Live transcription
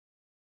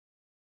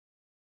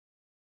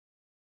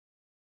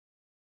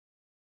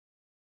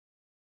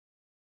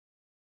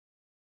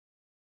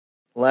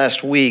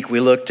Last week, we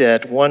looked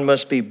at one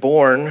must be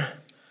born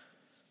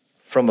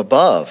from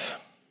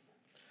above,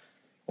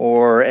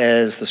 or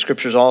as the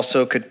scriptures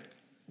also could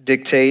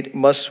dictate,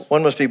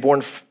 one must be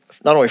born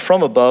not only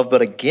from above,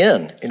 but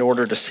again in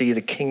order to see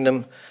the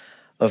kingdom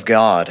of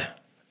God.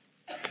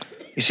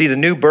 You see, the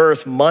new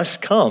birth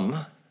must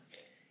come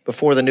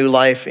before the new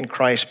life in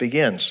Christ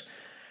begins.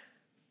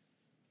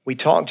 We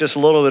talked just a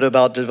little bit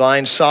about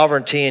divine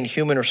sovereignty and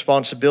human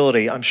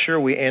responsibility. I'm sure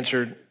we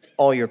answered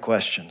all your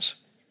questions.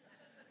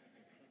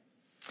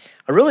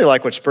 I really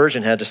like what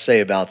Spurgeon had to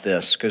say about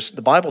this, because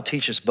the Bible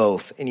teaches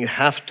both, and you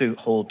have to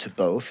hold to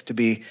both to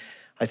be,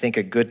 I think,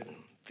 a good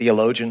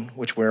theologian,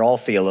 which we're all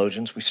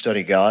theologians. We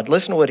study God.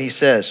 Listen to what he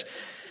says.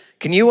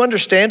 Can you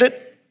understand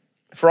it?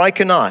 For I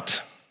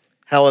cannot.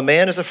 How a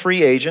man is a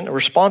free agent, a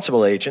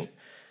responsible agent,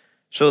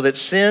 so that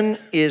sin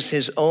is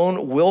his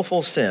own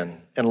willful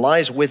sin and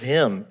lies with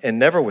him and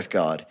never with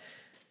God.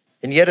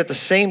 And yet at the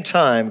same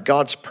time,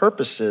 God's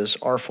purposes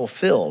are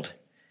fulfilled,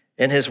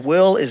 and his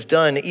will is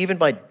done even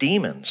by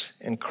demons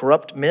and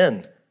corrupt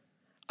men.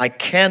 I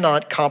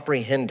cannot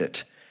comprehend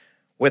it.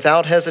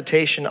 Without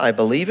hesitation, I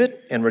believe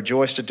it and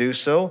rejoice to do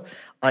so.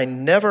 I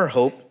never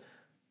hope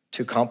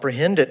to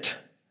comprehend it.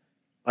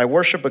 I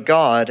worship a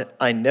God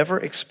I never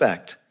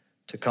expect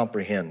to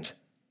comprehend.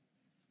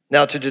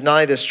 Now, to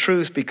deny this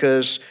truth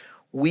because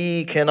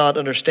we cannot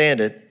understand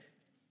it,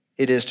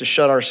 it is to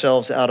shut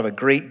ourselves out of a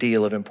great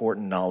deal of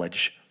important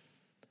knowledge.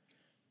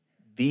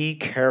 Be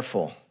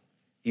careful.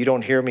 You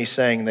don't hear me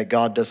saying that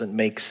God doesn't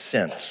make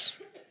sense.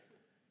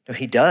 No,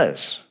 he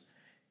does.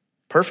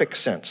 Perfect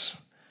sense.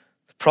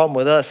 The problem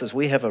with us is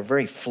we have a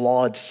very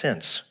flawed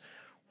sense.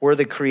 We're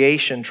the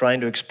creation trying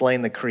to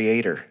explain the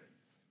creator.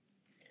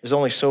 There's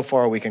only so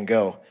far we can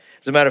go.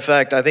 As a matter of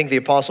fact, I think the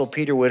Apostle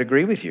Peter would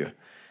agree with you.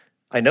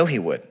 I know he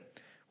would.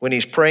 When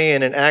he's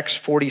praying in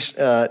Acts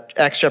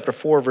chapter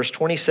 4, verse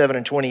 27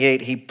 and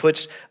 28, he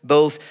puts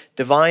both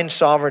divine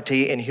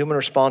sovereignty and human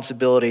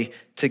responsibility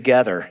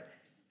together.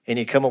 And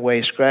you come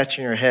away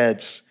scratching your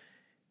heads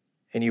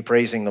and you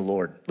praising the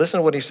Lord. Listen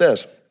to what he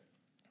says.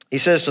 He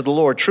says to the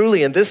Lord,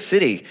 truly in this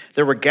city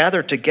there were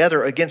gathered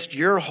together against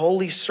your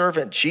holy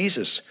servant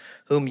Jesus,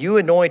 whom you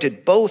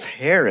anointed, both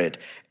Herod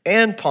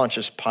and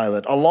Pontius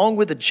Pilate, along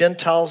with the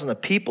Gentiles and the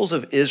peoples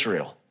of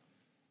Israel,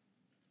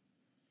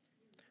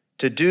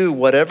 to do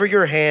whatever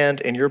your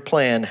hand and your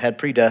plan had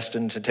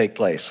predestined to take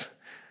place.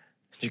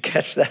 Did you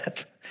catch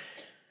that?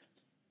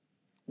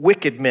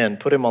 Wicked men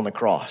put him on the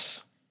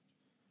cross.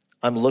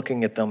 I'm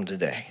looking at them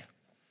today,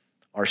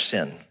 our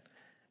sin.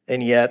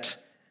 And yet,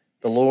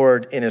 the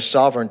Lord, in his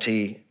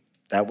sovereignty,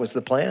 that was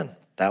the plan.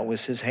 That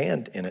was his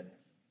hand in it.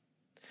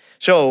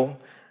 So,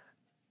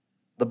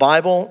 the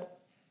Bible,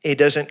 it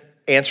doesn't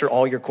answer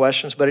all your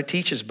questions, but it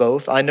teaches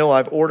both. I know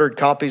I've ordered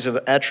copies of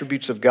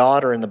Attributes of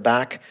God are in the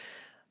back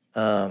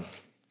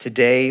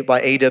today by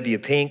A.W.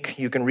 Pink.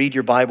 You can read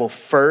your Bible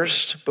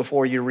first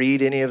before you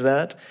read any of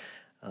that.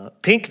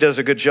 Pink does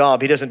a good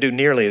job. He doesn't do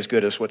nearly as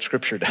good as what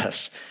Scripture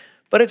does.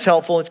 But it's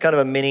helpful. It's kind of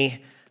a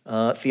mini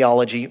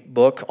theology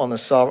book on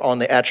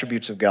the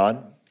attributes of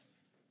God.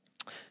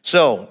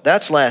 So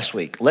that's last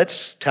week.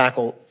 Let's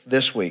tackle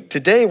this week.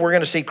 Today we're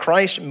going to see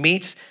Christ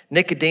meets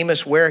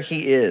Nicodemus where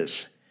he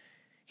is.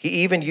 He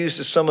even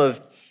uses some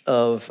of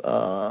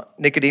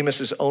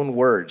Nicodemus' own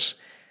words.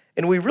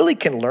 And we really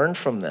can learn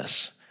from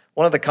this.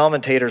 One of the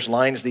commentators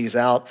lines these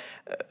out.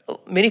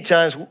 Many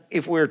times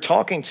if we're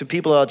talking to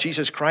people about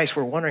Jesus Christ,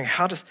 we're wondering,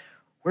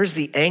 where's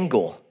the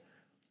angle?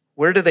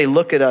 Where do they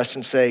look at us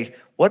and say,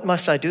 what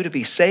must I do to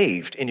be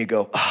saved? And you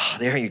go,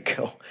 there you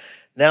go.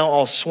 Now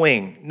I'll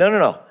swing.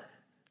 No.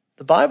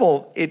 The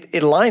Bible,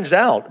 it lines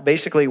out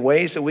basically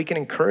ways that we can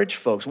encourage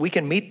folks. We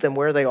can meet them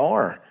where they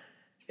are.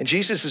 And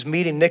Jesus is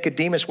meeting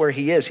Nicodemus where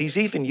he is. He's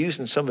even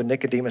using some of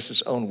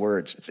Nicodemus' own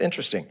words. It's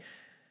interesting.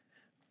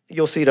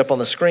 You'll see it up on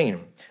the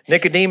screen.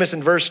 Nicodemus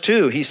in verse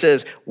 2, he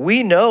says,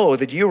 we know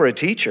that you are a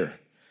teacher.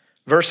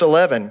 Verse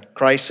 11,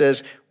 Christ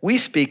says, we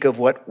speak of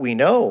what we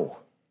know.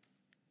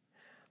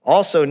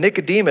 Also,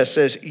 Nicodemus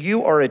says,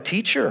 you are a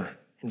teacher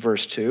in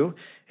verse 2.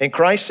 And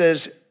Christ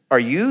says, are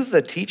you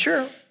the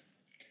teacher?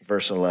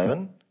 Verse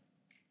 11.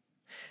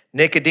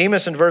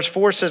 Nicodemus in verse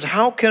 4 says,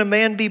 how can a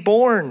man be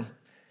born?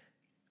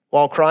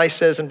 While Christ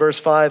says in verse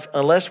 5,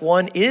 unless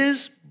one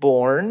is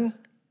born.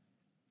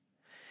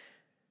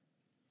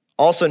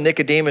 Also,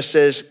 Nicodemus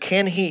says,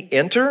 can he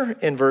enter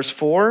in verse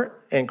 4?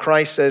 And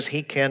Christ says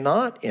he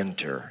cannot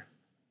enter.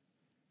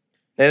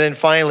 And then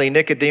finally,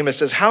 Nicodemus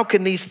says, how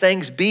can these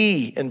things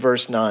be in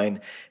verse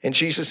 9? And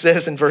Jesus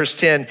says in verse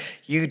 10,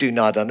 you do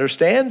not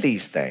understand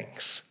these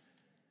things.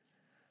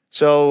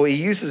 So he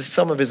uses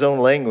some of his own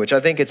language. I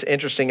think it's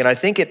interesting, and I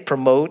think it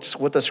promotes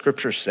what the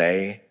scriptures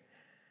say.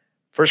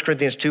 1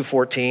 Corinthians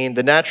 2:14,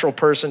 the natural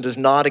person does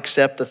not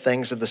accept the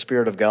things of the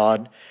Spirit of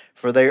God,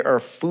 for they are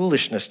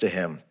foolishness to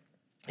him.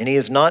 And he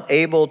is not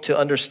able to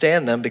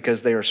understand them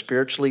because they are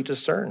spiritually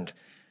discerned.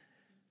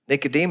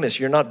 Nicodemus,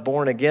 you're not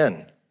born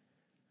again.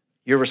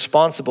 You're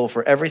responsible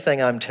for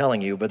everything I'm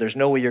telling you, but there's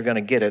no way you're going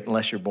to get it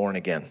unless you're born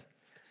again.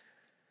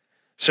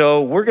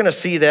 So we're going to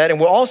see that, and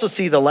we'll also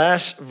see the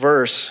last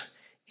verse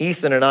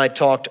Ethan and I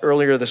talked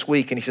earlier this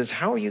week, and he says,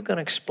 how are you going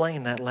to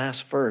explain that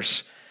last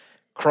verse?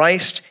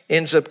 Christ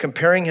ends up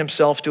comparing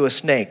himself to a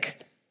snake.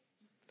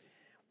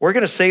 We're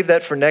going to save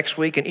that for next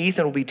week, and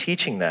Ethan will be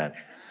teaching that.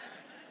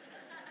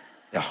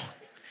 No.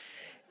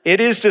 It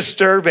is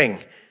disturbing,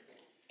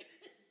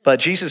 but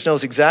Jesus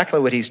knows exactly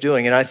what he's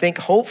doing, and I think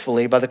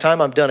hopefully by the time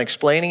I'm done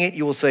explaining it,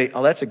 you will say,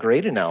 oh, that's a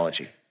great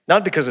analogy.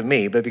 Not because of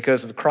me, but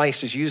because of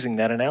Christ is using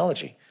that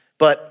analogy.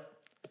 But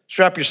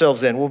strap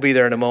yourselves in. We'll be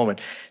there in a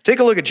moment. Take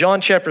a look at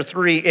John chapter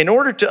 3. In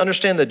order to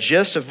understand the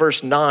gist of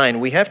verse 9,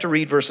 we have to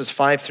read verses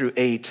 5 through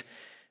 8,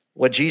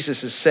 what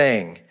Jesus is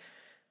saying.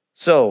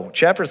 So,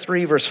 chapter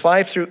 3, verse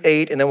 5 through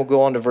 8, and then we'll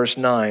go on to verse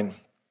 9.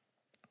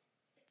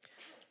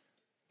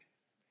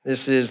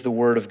 This is the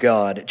word of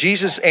God.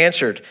 Jesus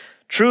answered,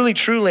 truly,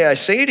 truly, I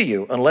say to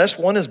you, unless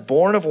one is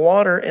born of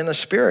water and the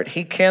Spirit,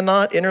 he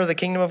cannot enter the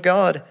kingdom of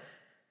God.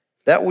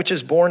 That which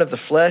is born of the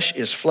flesh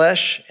is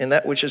flesh, and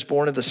that which is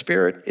born of the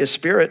Spirit is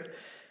spirit.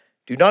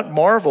 Do not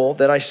marvel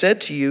that I said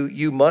to you,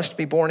 you must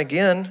be born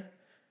again.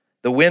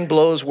 The wind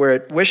blows where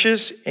it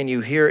wishes, and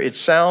you hear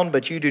its sound,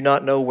 but you do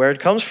not know where it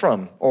comes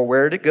from or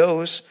where it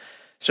goes.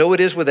 So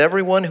it is with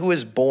everyone who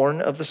is born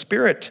of the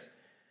Spirit.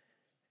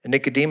 And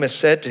Nicodemus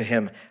said to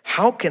him,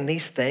 how can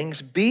these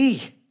things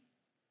be?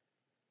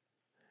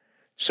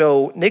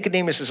 So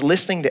Nicodemus is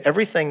listening to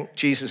everything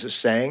Jesus is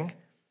saying.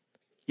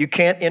 You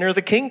can't enter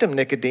the kingdom,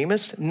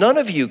 Nicodemus. None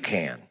of you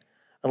can,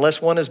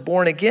 unless one is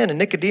born again. And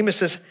Nicodemus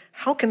says,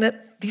 how can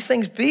these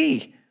things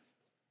be?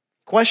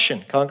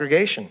 Question,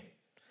 congregation.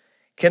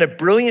 Can a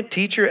brilliant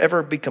teacher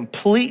ever be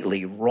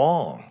completely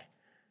wrong?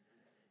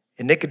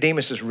 And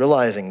Nicodemus is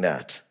realizing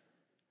that.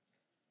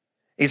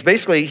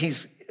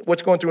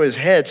 What's going through his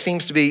head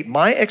seems to be,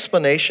 my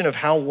explanation of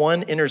how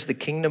one enters the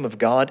kingdom of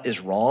God is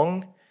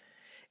wrong.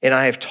 And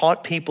I have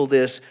taught people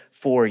this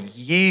for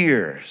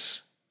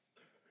years.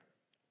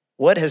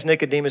 What has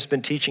Nicodemus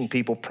been teaching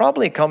people?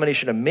 Probably a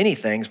combination of many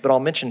things, but I'll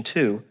mention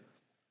two.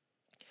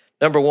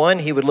 Number one,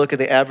 he would look at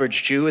the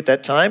average Jew at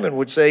that time and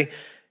would say,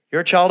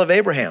 you're a child of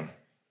Abraham.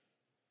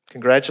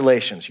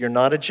 Congratulations, you're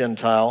not a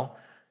Gentile,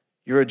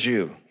 you're a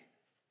Jew.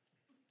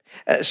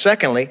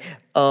 Secondly,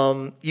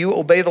 you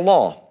obey the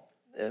law.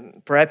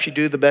 Perhaps you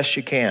do the best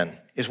you can,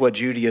 is what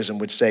Judaism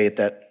would say at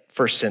that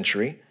first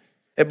century.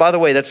 And by the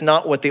way, that's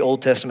not what the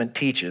Old Testament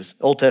teaches.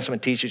 Old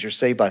Testament teaches you're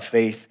saved by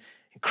faith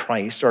in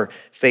Christ or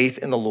faith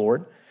in the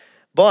Lord.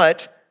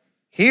 But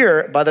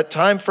here, by the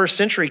time first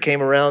century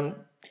came around,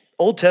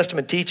 Old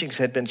Testament teachings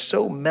had been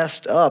so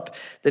messed up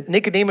that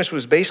Nicodemus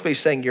was basically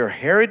saying your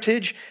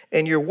heritage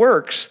and your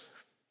works,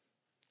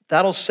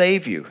 that'll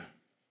save you.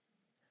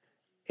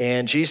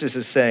 And Jesus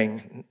is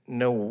saying,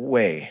 no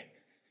way.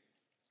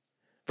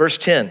 Verse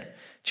 10,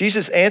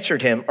 Jesus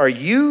answered him, are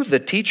you the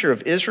teacher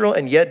of Israel,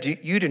 and yet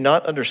you do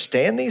not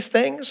understand these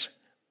things?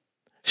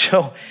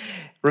 So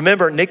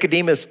remember,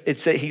 Nicodemus,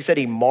 he said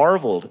he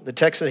marveled. The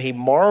text said he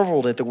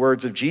marveled at the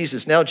words of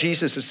Jesus. Now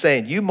Jesus is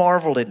saying, you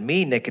marveled at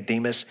me,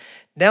 Nicodemus.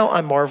 Now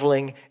I'm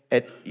marveling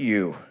at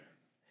you.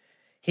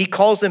 He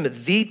calls him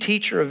the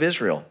teacher of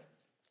Israel.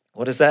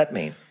 What does that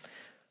mean?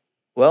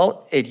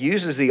 Well, it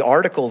uses the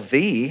article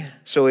the,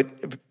 so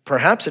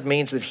perhaps it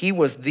means that he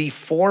was the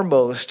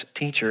foremost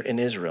teacher in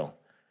Israel,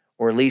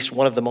 or at least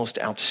one of the most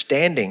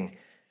outstanding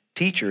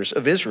teachers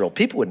of Israel.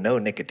 People would know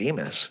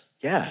Nicodemus,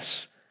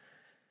 yes.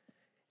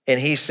 And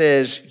he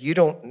says, you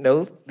don't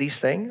know these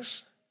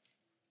things?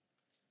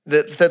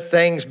 The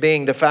things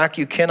being the fact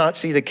you cannot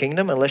see the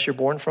kingdom unless you're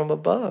born from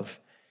above.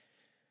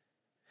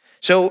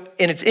 So,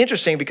 and it's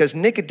interesting because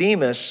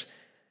Nicodemus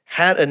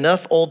had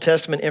enough Old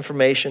Testament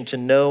information to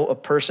know a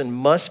person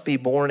must be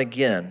born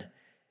again,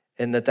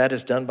 and that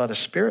is done by the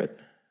Spirit.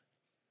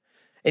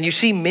 And you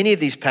see many of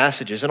these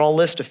passages, and I'll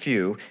list a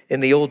few, in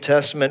the Old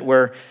Testament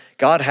where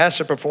God has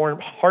to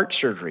perform heart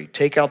surgery,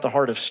 take out the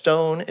heart of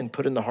stone and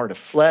put in the heart of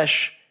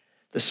flesh.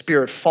 The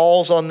Spirit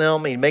falls on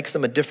them, he makes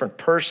them a different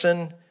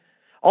person.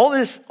 All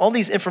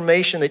these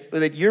information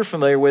that you're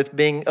familiar with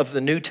being of the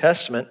New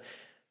Testament,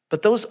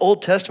 but those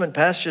Old Testament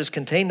passages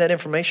contain that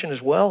information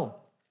as well.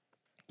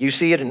 You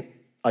see it in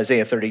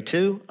Isaiah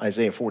 32,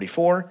 Isaiah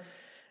 44,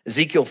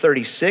 Ezekiel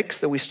 36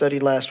 that we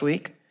studied last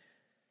week.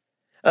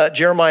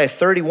 Jeremiah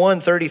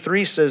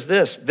 31:33 says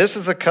this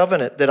is the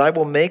covenant that I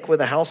will make with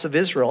the house of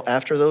Israel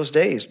after those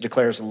days,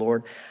 declares the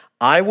Lord.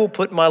 I will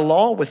put my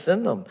law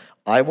within them.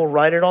 I will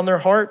write it on their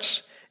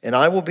hearts, and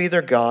I will be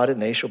their God,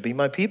 and they shall be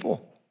my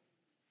people.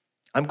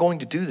 I'm going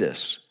to do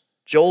this.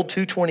 Joel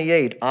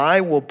 2:28,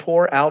 I will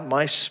pour out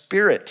my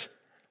Spirit.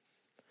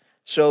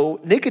 So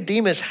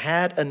Nicodemus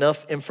had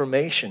enough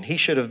information. He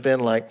should have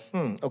been like,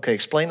 okay,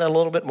 explain that a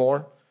little bit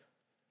more.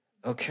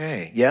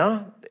 Okay,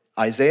 yeah,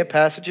 Isaiah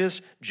passages,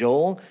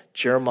 Joel,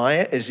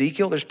 Jeremiah,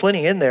 Ezekiel, there's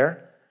plenty in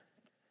there.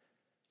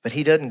 But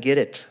he doesn't get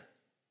it.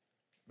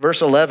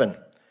 Verse 11,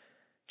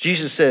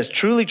 Jesus says,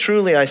 truly,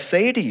 truly, I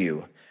say to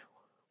you,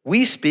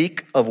 we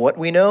speak of what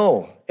we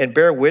know and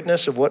bear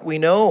witness of what we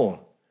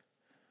know.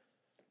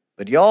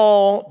 But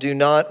y'all do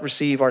not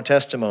receive our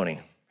testimony.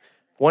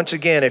 Once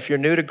again, if you're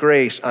new to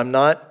grace, I'm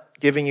not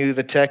giving you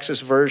the Texas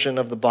version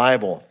of the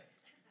Bible.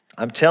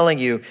 I'm telling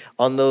you,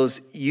 on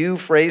those you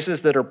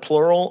phrases that are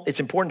plural, it's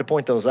important to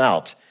point those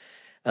out.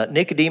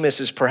 Nicodemus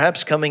is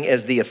perhaps coming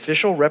as the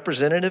official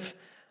representative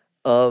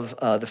of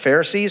the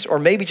Pharisees, or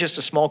maybe just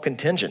a small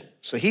contingent.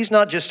 So he's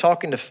not just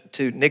talking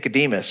to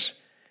Nicodemus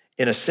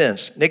in a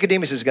sense.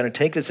 Nicodemus is going to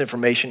take this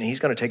information and he's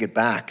going to take it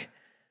back.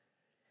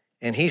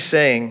 And he's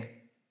saying,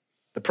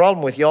 the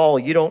problem with y'all,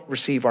 you don't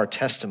receive our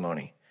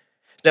testimony.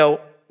 Now,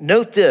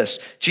 note this.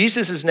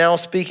 Jesus is now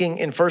speaking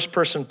in first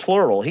person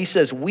plural. He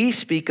says, we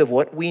speak of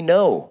what we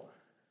know.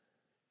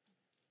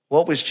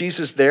 What, was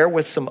Jesus there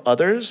with some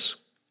others?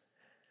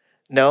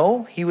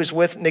 No, he was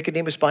with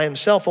Nicodemus by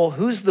himself. Well,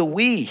 who's the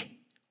we?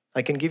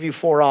 I can give you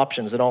 4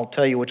 options and I'll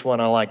tell you which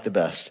one I like the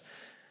best.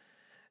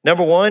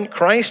 Number 1,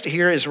 Christ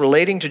here is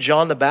relating to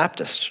John the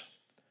Baptist.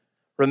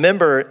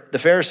 Remember, the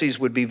Pharisees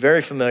would be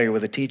very familiar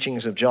with the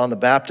teachings of John the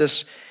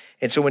Baptist.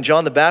 And so when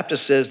John the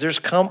Baptist says, there's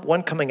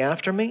one coming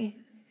after me,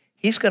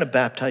 he's going to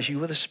baptize you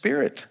with the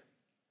Spirit.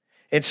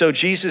 And so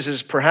Jesus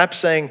is perhaps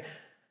saying,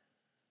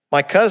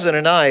 my cousin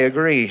and I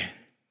agree.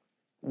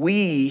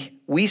 We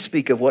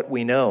speak of what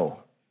we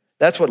know.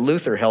 That's what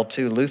Luther held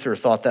to. Luther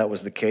thought that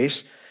was the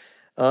case.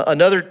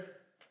 Another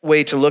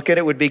way to look at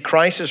it would be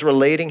Christ is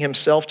relating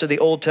himself to the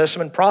Old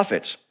Testament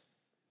prophets.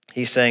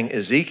 He's saying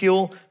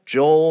Ezekiel,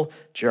 Joel,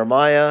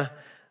 Jeremiah,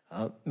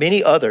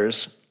 many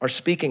others are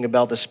speaking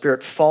about the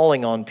Spirit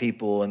falling on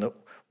people and the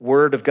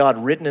Word of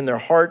God written in their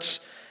hearts.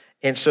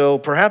 And so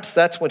perhaps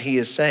that's what he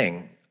is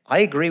saying. I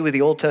agree with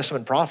the Old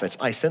Testament prophets.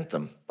 I sent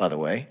them, by the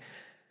way.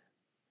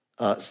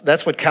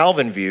 That's what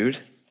Calvin viewed.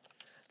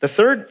 The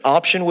third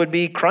option would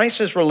be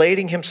Christ is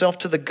relating himself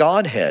to the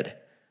Godhead.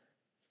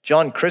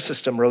 John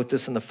Chrysostom wrote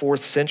this in the 4th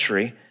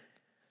century,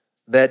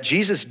 that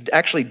Jesus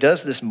actually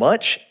does this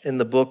much in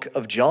the book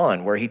of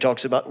John, where he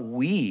talks about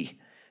we,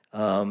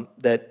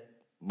 that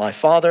my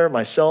Father,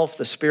 myself,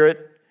 the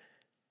Spirit,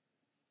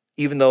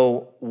 even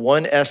though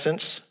one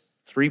essence,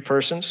 3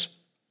 persons,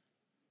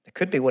 it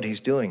could be what he's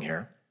doing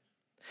here.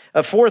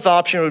 A fourth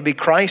option would be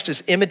Christ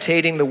is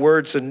imitating the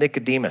words of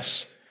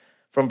Nicodemus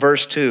from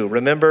verse 2.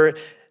 Remember,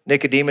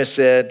 Nicodemus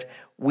said,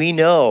 we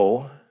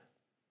know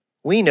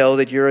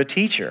that you're a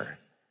teacher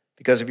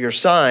because of your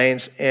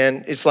signs.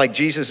 And it's like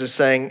Jesus is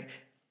saying,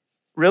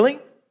 really?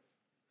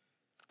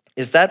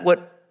 Is that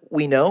what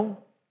we know?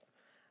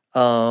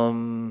 Let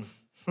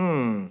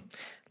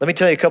me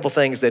tell you a couple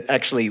things that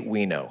actually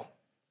we know.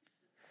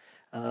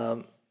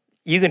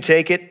 You can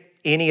take it,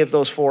 any of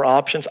those 4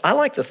 options. I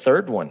like the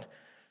third one.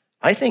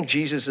 I think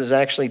Jesus is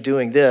actually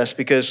doing this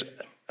because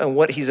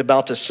what he's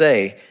about to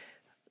say,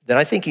 that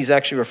I think he's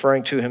actually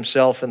referring to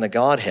himself and the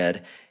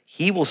Godhead.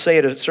 He will say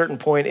at a certain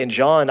point in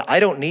John, I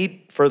don't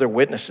need further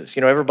witnesses.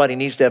 You know, everybody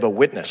needs to have a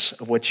witness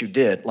of what you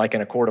did, like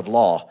in a court of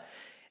law.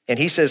 And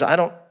he says, I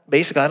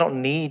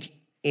don't need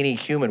any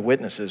human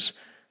witnesses.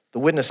 The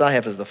witness I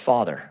have is the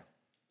Father.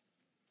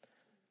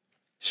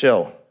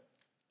 So,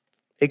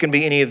 it can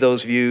be any of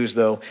those views,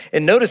 though.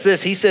 And notice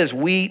this, he says,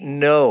 we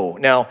know.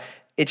 Now,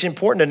 it's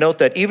important to note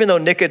that even though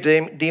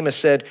Nicodemus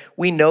said,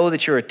 we know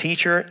that you're a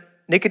teacher,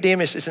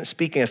 Nicodemus isn't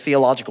speaking a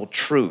theological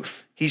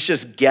truth. He's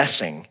just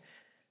guessing.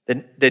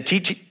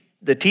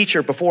 The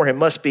teacher before him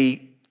must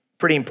be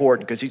pretty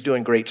important because he's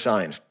doing great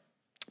signs.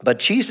 But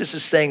Jesus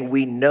is saying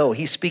we know.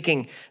 He's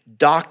speaking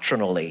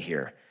doctrinally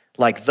here,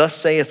 like thus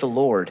saith the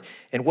Lord.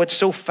 And what's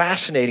so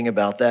fascinating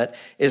about that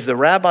is the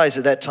rabbis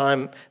at that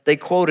time, they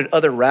quoted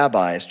other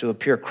rabbis to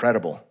appear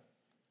credible.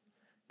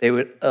 They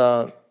would,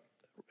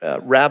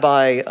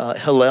 Rabbi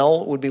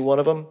Hillel would be one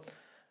of them.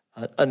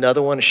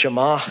 Another one,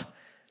 Shammah.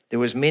 There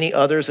was many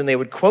others, and they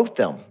would quote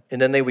them, and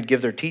then they would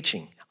give their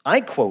teaching.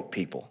 I quote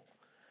people.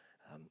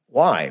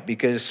 Why?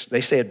 Because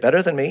they say it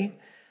better than me.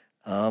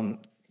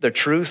 The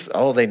truth,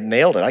 they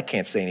nailed it. I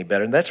can't say any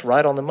better. And that's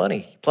right on the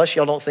money. Plus,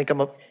 y'all don't think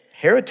I'm a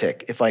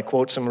heretic if I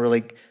quote some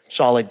really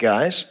solid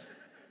guys.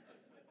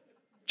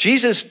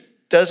 Jesus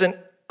doesn't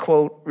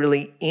quote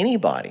really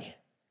anybody.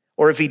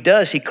 Or if he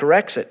does, he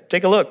corrects it.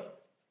 Take a look.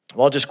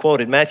 Well, I'll just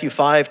quote it. Matthew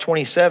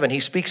 5:27, he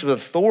speaks with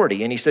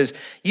authority, and he says,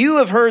 you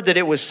have heard that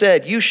it was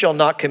said, you shall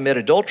not commit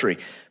adultery.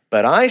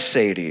 But I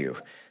say to you,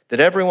 that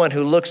everyone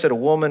who looks at a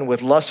woman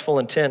with lustful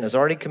intent has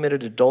already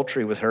committed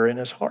adultery with her in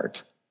his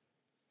heart.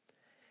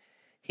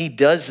 He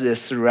does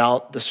this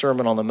throughout the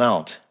Sermon on the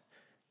Mount.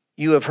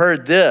 You have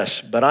heard this,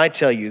 but I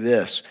tell you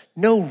this.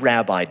 No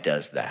rabbi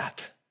does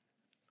that.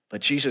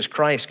 But Jesus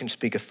Christ can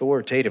speak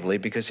authoritatively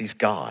because he's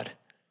God,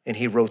 and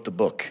he wrote the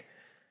book.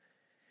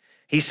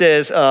 He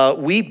says,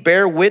 we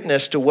bear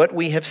witness to what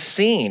we have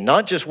seen,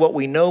 not just what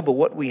we know, but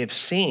what we have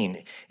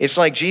seen. It's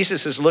like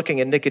Jesus is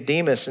looking at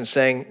Nicodemus and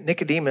saying,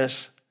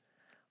 Nicodemus,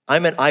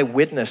 I'm an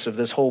eyewitness of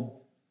this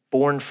whole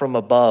born from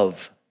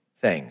above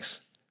things.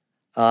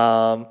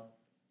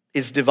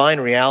 It's divine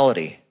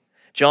reality.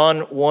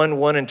 John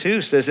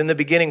 1:1-2 says, in the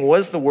beginning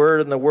was the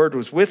Word, and the Word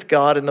was with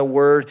God, and the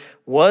Word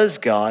was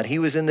God. He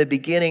was in the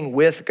beginning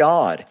with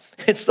God.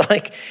 It's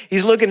like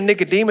he's looking at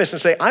Nicodemus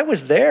and saying, I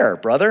was there,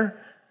 brother.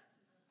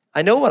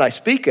 I know what I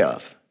speak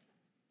of.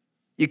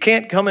 You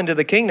can't come into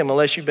the kingdom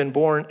unless you've been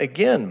born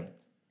again.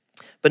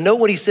 But note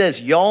what he says,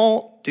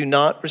 y'all do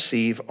not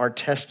receive our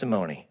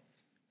testimony.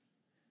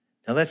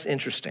 Now that's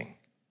interesting.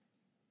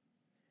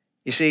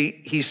 You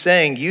see, he's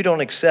saying you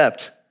don't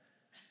accept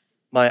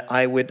my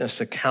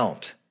eyewitness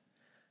account.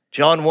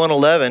 John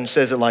 1:11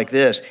 says it like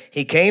this: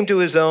 he came to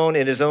his own,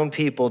 and his own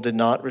people did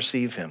not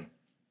receive him.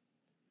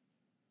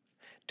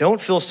 Don't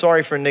feel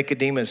sorry for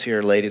Nicodemus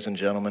here, ladies and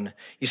gentlemen.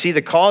 You see,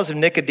 the cause of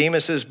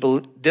Nicodemus's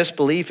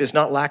disbelief is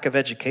not lack of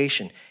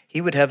education.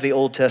 He would have the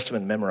Old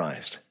Testament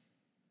memorized.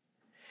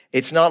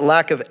 It's not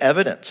lack of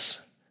evidence.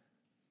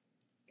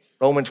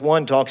 Romans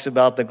 1 talks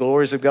about the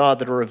glories of God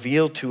that are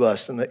revealed to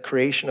us in the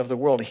creation of the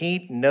world.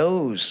 He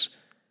knows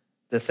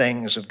the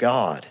things of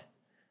God.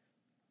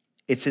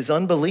 It's his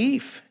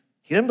unbelief.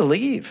 He didn't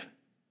believe.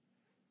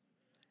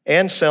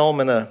 Anselm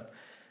in the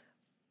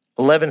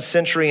 11th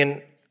century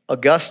and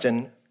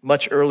Augustine,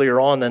 much earlier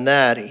on than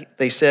that,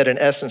 they said in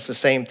essence the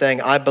same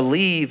thing: I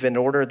believe in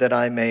order that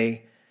I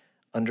may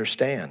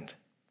understand.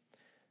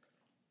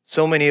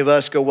 So many of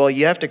us go, well,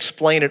 you have to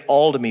explain it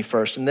all to me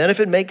first, and then if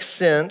it makes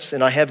sense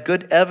and I have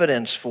good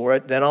evidence for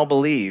it, then I'll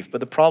believe. But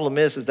the problem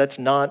is that's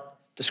not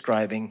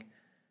describing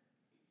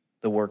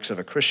the works of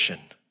a Christian.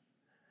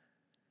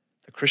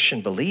 The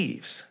Christian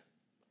believes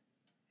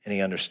and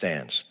he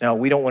understands. Now,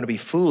 we don't want to be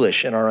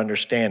foolish in our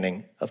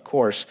understanding, of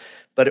course,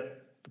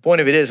 but the point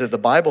of it is, if the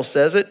Bible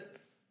says it,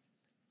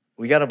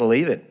 we got to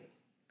believe it.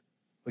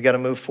 We got to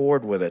move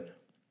forward with it.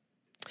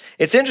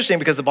 It's interesting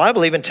because the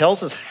Bible even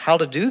tells us how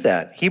to do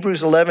that.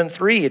 Hebrews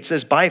 11:3, it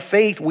says, by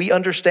faith we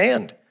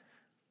understand.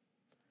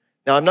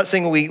 Now, I'm not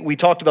saying we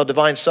talked about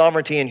divine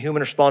sovereignty and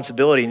human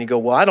responsibility, and you go,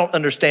 well, I don't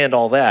understand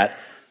all that.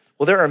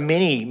 Well, there are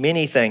many,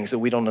 many things that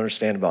we don't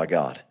understand about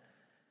God.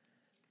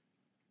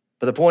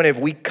 But the point of,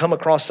 we come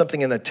across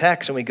something in the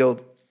text and we go,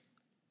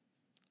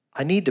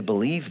 I need to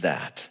believe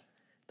that.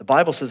 The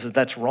Bible says that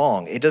that's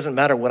wrong. It doesn't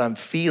matter what I'm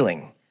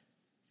feeling.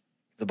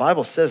 The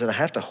Bible says it, I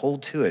have to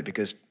hold to it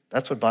because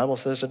that's what the Bible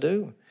says to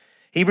do.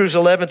 Hebrews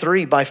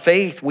 11:3, by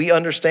faith we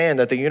understand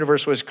that the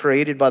universe was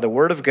created by the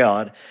word of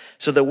God,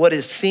 so that what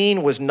is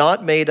seen was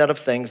not made out of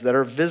things that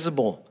are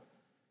visible.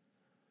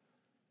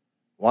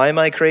 Why am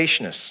I a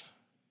creationist?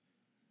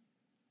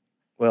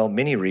 Well,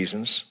 many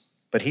reasons,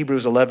 but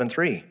Hebrews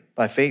 11:3,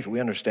 by faith we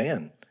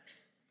understand.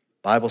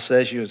 The Bible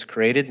says he was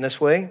created in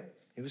this way.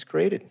 He was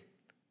created.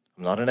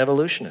 I'm not an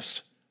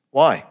evolutionist.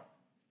 Why?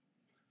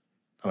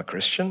 I'm a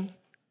Christian.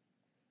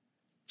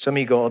 Some of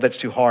you go, oh, that's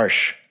too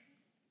harsh.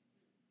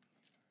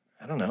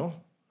 I don't know.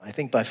 I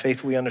think by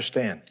faith we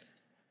understand.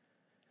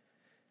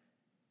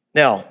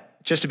 Now,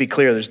 just to be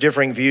clear, there's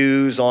differing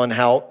views on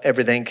how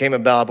everything came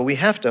about, but we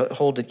have to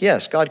hold it.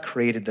 Yes, God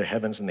created the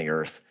heavens and the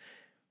earth.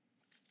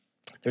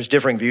 There's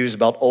differing views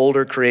about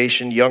older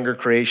creation, younger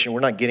creation.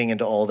 We're not getting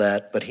into all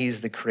that, but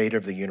he's the creator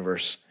of the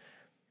universe.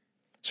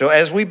 So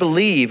as we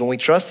believe and we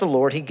trust the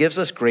Lord, he gives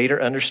us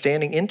greater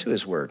understanding into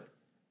his word.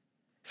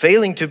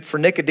 Failing for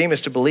Nicodemus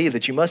to believe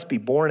that you must be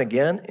born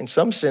again, in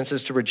some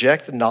senses, to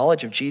reject the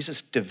knowledge of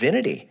Jesus'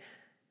 divinity.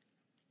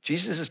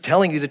 Jesus is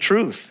telling you the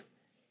truth.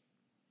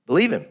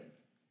 Believe him.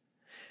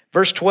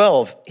 Verse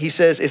 12, he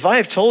says, if I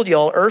have told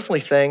y'all earthly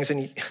things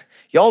and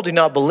y'all do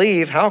not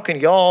believe, how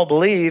can y'all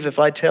believe if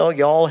I tell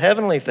y'all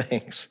heavenly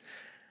things?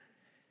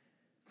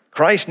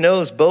 Christ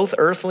knows both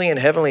earthly and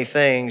heavenly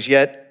things,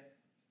 yet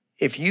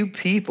if you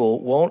people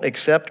won't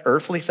accept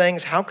earthly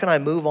things, how can I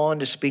move on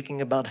to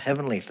speaking about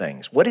heavenly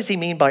things? What does he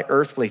mean by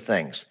earthly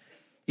things?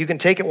 You can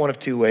take it one of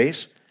two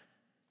ways.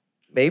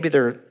 Maybe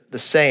they're the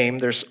same.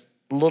 There's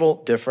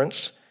little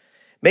difference.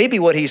 Maybe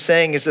what he's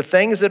saying is the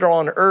things that are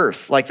on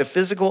earth, like the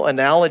physical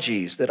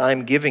analogies that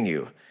I'm giving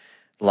you,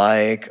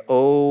 like,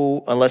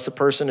 oh, unless a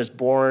person is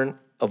born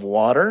of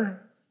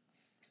water.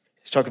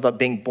 He's talking about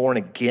being born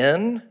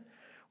again,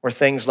 or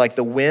things like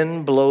the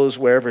wind blows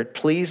wherever it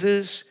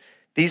pleases.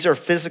 These are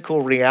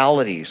physical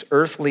realities,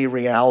 earthly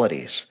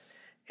realities.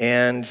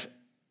 And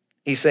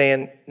he's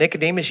saying,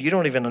 Nicodemus, you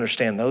don't even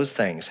understand those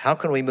things. How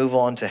can we move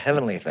on to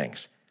heavenly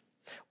things?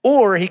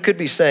 Or he could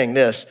be saying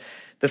this,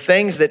 the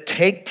things that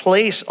take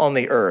place on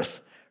the earth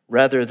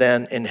rather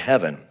than in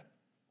heaven.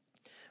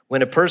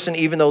 When a person,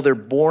 even though they're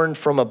born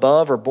from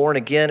above or born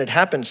again, it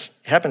happens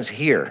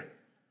here.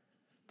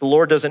 The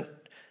Lord doesn't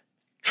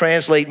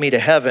translate me to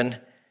heaven,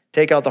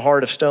 take out the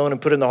heart of stone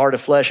and put in the heart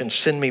of flesh and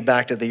send me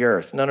back to the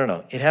earth.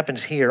 No. It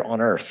happens here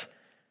on earth.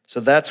 So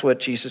that's what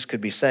Jesus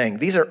could be saying.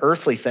 These are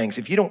earthly things.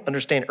 If you don't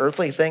understand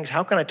earthly things,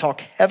 how can I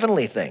talk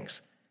heavenly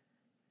things?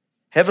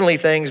 Heavenly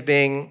things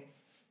being,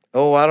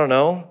 I don't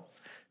know,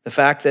 the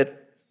fact that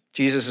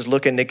Jesus is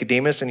looking at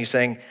Nicodemus and he's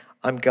saying,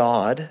 I'm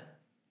God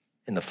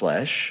in the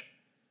flesh.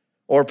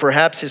 Or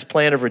perhaps his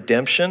plan of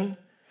redemption,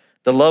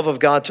 the love of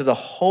God to the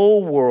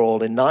whole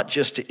world and not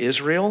just to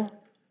Israel.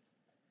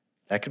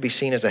 That could be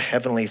seen as a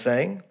heavenly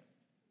thing.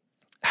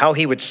 How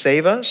he would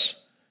save us.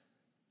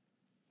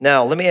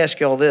 Now, let me ask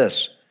you all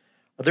this.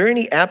 Are there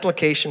any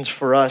applications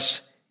for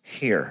us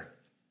here?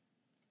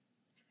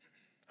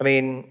 I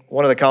mean,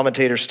 one of the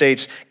commentators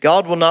states,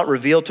 God will not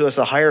reveal to us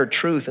a higher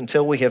truth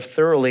until we have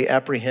thoroughly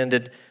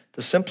apprehended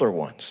the simpler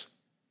ones.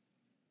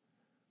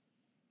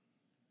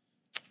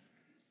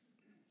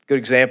 Good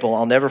example,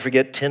 I'll never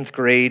forget 10th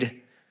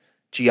grade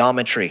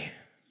geometry.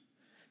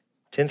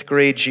 10th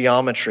grade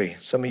geometry.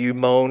 Some of you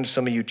moaned,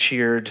 some of you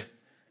cheered.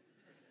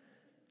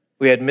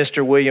 We had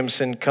Mr.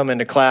 Williamson come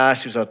into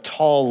class. He was a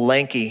tall,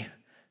 lanky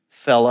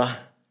fella,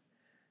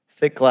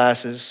 thick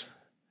glasses.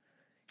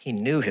 He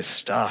knew his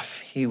stuff.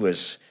 He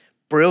was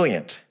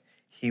brilliant.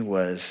 He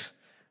was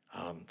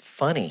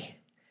funny.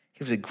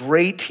 He was a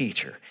great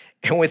teacher.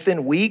 And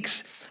within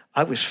weeks,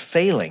 I was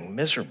failing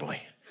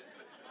miserably.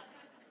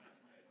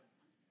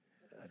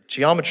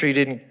 Geometry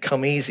didn't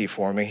come easy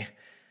for me.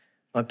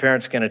 My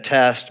parents can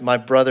attest. My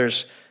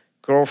brother's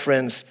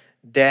girlfriend's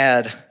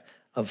dad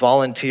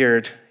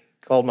volunteered,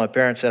 called my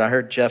parents, said, I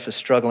heard Geoff is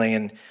struggling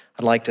and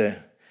I'd like to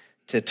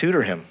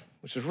tutor him,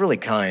 which was really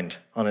kind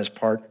on his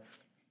part.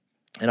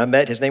 And I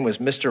met, his name was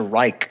Mr.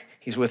 Reich.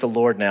 He's with the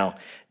Lord now.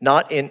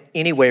 Not in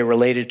any way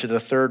related to the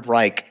Third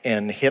Reich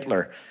and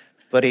Hitler,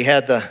 but he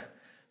had the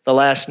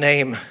last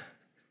name,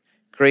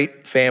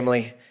 great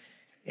family.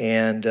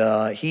 And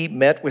he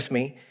met with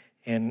me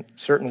in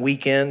certain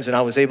weekends, and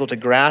I was able to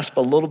grasp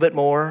a little bit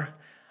more.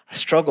 I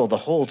struggled the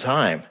whole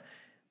time,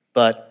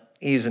 but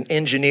he's an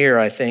engineer,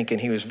 I think,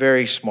 and he was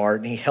very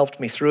smart, and he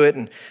helped me through it.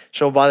 And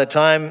so by the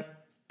time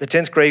the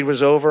 10th grade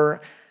was over,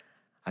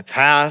 I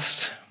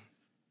passed.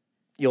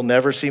 You'll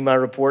never see my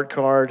report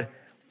card.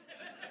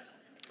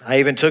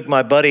 I even took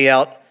my buddy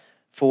out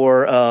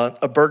for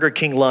a Burger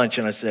King lunch,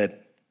 and I said,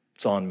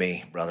 it's on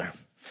me, brother.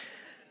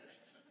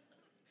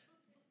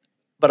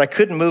 But I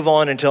couldn't move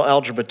on until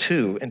Algebra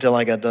 2, until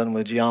I got done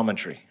with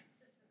geometry.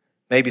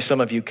 Maybe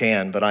some of you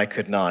can, but I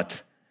could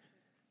not.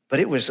 But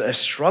it was a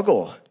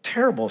struggle,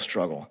 terrible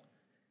struggle.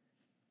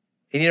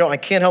 And I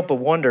can't help but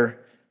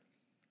wonder,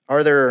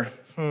 are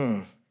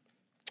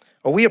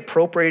we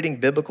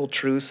appropriating biblical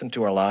truths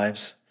into our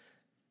lives?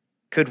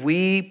 Could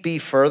we be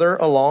further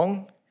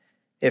along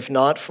if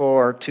not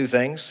for two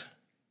things?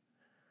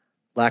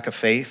 Lack of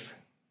faith.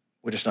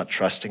 We're just not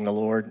trusting the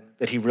Lord,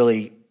 that he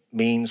really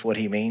means what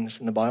he means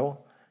in the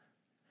Bible.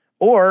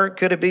 Or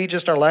could it be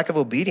just our lack of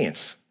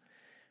obedience?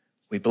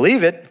 We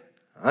believe it,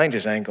 I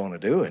just ain't going to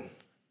do it.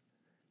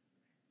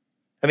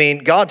 I mean,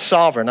 God's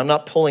sovereign. I'm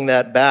not pulling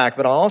that back,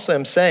 but I also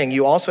am saying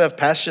you also have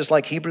passages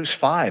like Hebrews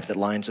 5 that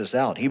lines this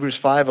out. Hebrews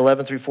 5,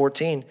 11 through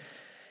 14.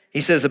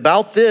 He says,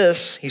 about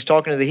this, he's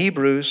talking to the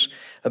Hebrews,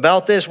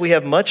 about this we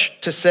have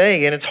much to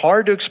say, and it's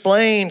hard to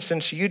explain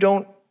since you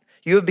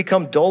have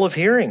become dull of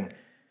hearing.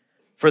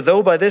 For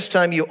though by this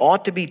time you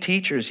ought to be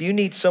teachers, you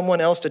need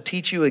someone else to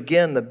teach you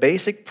again the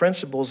basic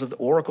principles of the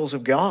oracles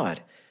of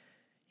God.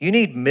 You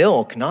need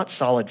milk, not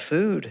solid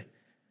food.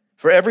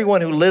 For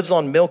everyone who lives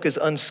on milk is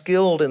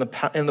unskilled in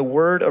the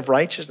word of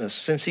righteousness,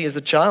 since he is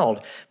a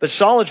child. But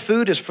solid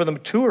food is for the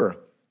mature,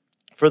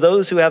 for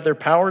those who have their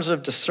powers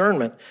of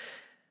discernment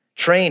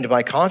trained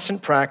by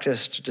constant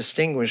practice to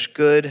distinguish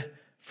good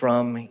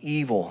from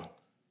evil.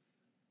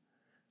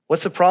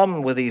 What's the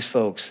problem with these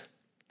folks?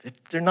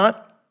 They're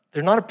not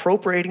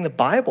appropriating the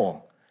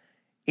Bible.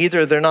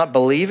 Either they're not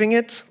believing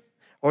it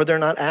or they're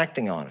not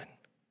acting on it.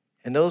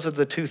 And those are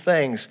the two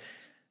things,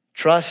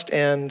 trust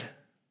and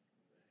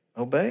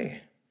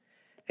obey.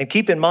 And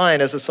keep in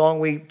mind, as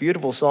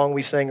beautiful song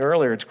we sang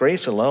earlier, it's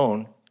grace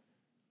alone.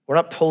 We're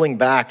not pulling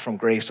back from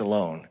grace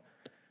alone.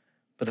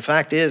 But the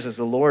fact is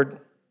the Lord,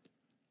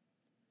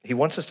 he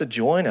wants us to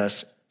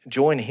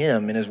join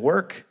him in his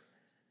work.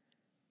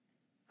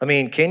 I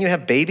mean, can you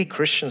have baby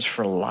Christians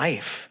for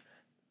life?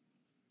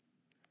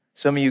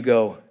 Some of you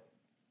go,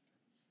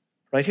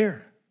 right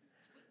here.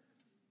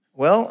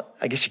 Well,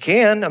 I guess you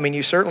can. I mean,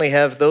 you certainly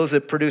have those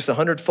that produce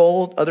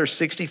 100-fold, others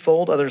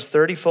 60-fold, others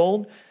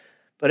 30-fold.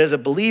 But as a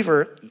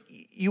believer,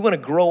 you want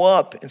to grow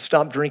up and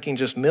stop drinking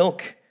just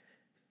milk.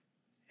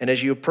 And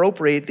as you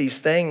appropriate these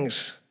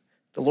things,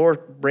 the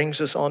Lord brings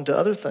us on to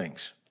other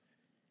things.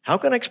 How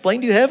can I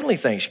explain to you heavenly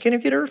things? You can't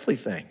even get earthly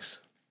things.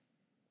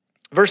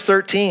 Verse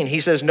 13, he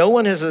says, no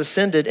one has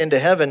ascended into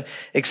heaven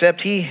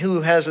except he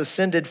who has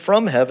ascended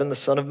from heaven, the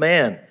Son of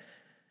Man.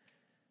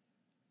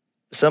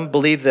 Some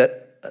believe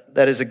that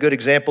is a good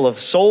example of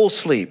soul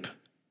sleep.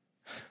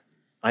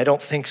 I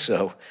don't think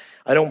so.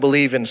 I don't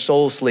believe in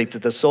soul sleep,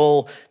 that the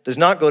soul does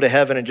not go to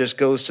heaven and just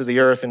goes to the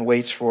earth and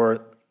waits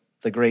for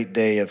the great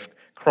day of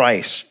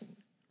Christ's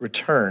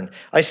return.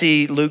 I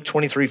see Luke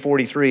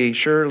 23:43,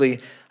 surely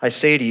I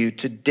say to you,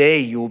 today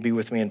you will be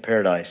with me in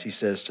paradise, he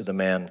says to the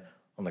man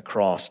on the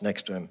cross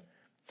next to him.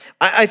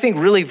 I think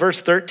really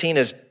verse 13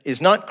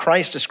 is not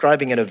Christ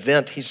describing an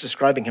event, he's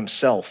describing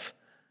himself.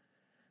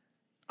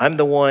 I'm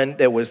the one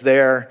that was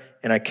there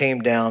and I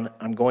came down,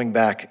 I'm going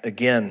back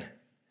again.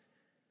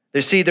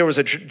 You see, there was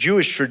a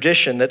Jewish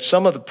tradition that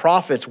some of the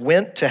prophets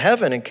went to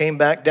heaven and came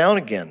back down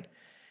again.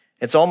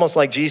 It's almost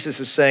like Jesus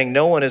is saying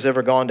no one has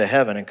ever gone to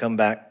heaven and come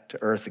back to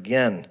earth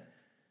again.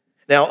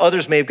 Now,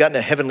 others may have gotten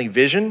a heavenly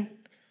vision,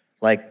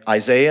 like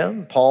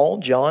Isaiah, Paul,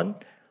 John,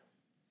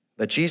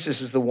 but Jesus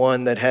is the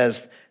one that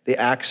has the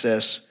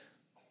access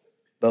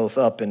both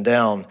up and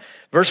down.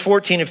 Verse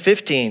 14 and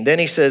 15, then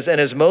he says, and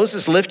as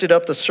Moses lifted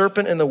up the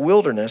serpent in the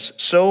wilderness,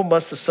 so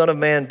must the Son of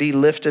Man be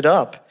lifted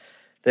up,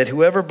 that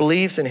whoever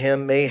believes in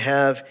him may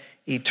have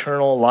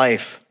eternal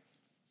life.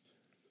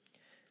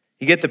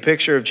 You get the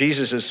picture of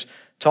Jesus as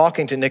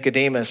talking to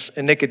Nicodemus,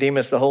 and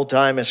Nicodemus the whole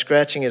time is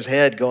scratching his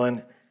head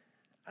going,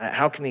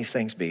 how can these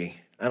things be?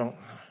 I don't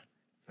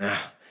know.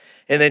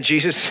 And then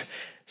Jesus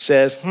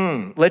says,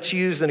 let's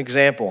use an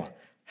example.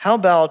 How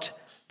about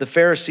the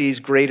Pharisees'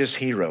 greatest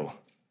hero,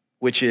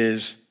 which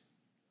is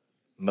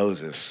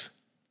Moses?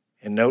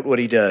 And note what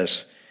he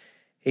does.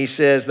 He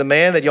says, the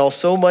man that y'all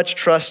so much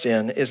trust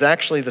in is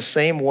actually the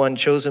same one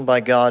chosen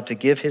by God to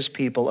give his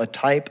people a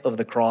type of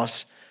the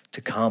cross to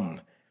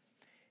come.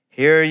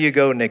 Here you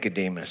go,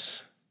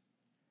 Nicodemus.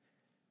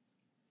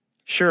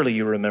 Surely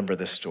you remember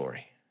this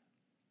story.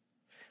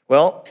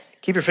 Well,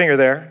 keep your finger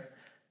there.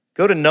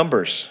 Go to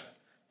Numbers.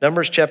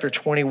 Numbers chapter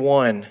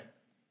 21.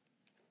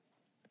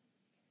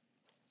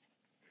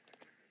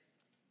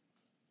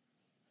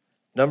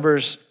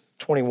 Numbers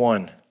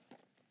 21.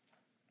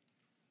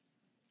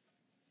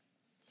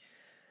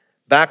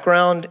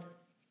 Background,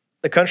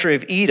 the country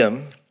of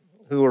Edom,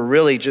 who were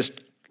really just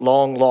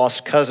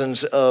long-lost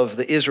cousins of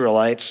the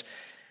Israelites.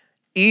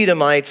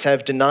 Edomites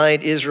have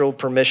denied Israel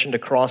permission to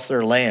cross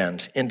their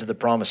land into the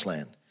promised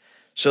land.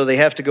 So they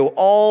have to go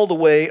all the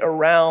way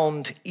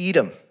around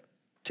Edom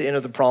to enter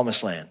the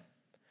promised land.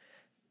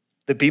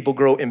 The people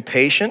grow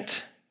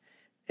impatient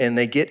and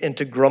they get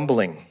into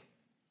grumbling.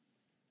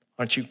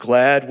 Aren't you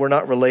glad we're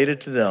not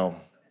related to them?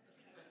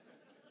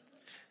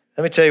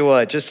 Let me tell you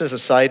what, just as a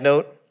side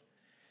note,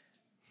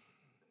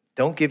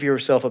 don't give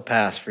yourself a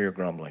pass for your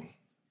grumbling.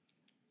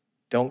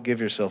 Don't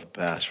give yourself a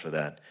pass for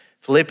that.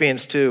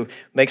 Philippians 2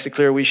 makes it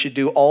clear we should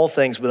do all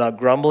things without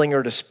grumbling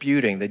or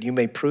disputing, that you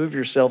may prove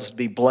yourselves to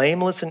be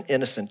blameless and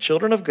innocent,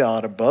 children of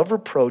God, above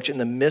reproach in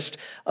the midst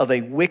of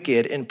a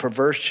wicked and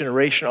perverse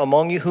generation,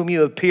 among you whom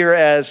you appear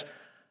as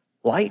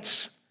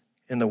lights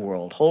in the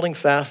world, holding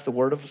fast the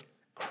word of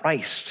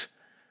Christ.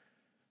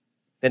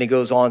 Then he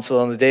goes on, so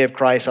on the day of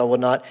Christ I will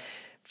not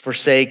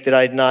forsake, that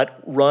I did not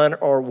run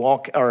or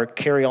walk or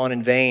carry on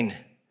in vain.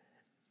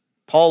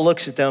 Paul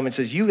looks at them and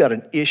says, you got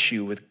an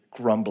issue with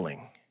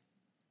grumbling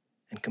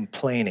and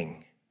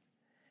complaining.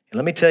 And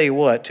let me tell you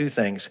what, two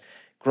things.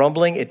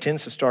 Grumbling, it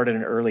tends to start at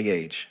an early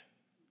age.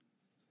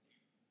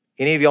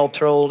 Any of y'all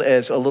told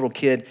as a little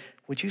kid,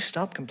 would you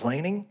stop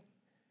complaining?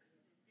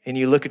 And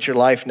you look at your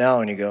life now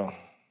and you go,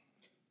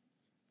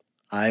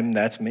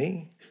 that's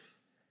me.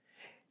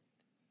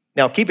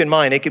 Now keep in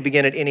mind, it could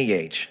begin at any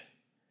age.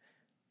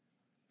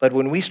 But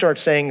when we start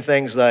saying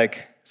things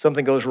like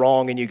something goes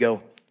wrong and you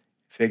go,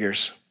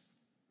 figures.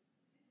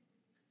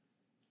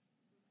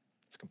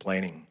 It's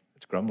complaining.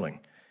 It's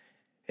grumbling.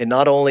 And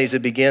not only does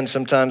it begin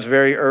sometimes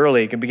very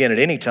early, it can begin at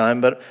any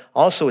time, but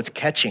also it's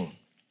catching.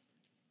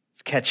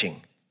 It's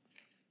catching.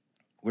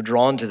 We're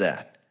drawn to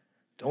that.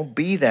 Don't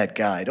be that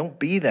guy. Don't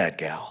be that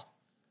gal.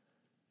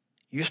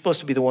 You're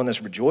supposed to be the one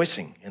that's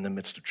rejoicing in the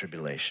midst of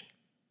tribulation.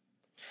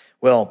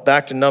 Well,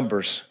 back to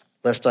Numbers,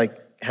 lest I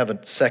have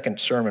a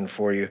second sermon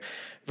for you.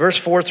 Verse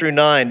 4 through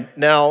 9,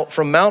 now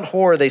from Mount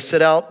Hor they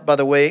set out by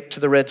the way to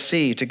the Red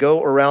Sea to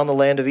go around the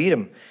land of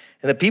Edom.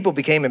 And the people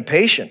became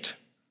impatient,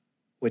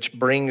 which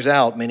brings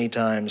out many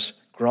times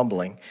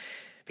grumbling.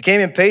 Became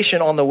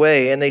impatient on the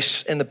way, and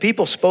the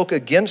people spoke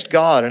against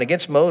God and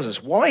against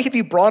Moses. Why have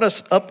you brought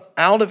us up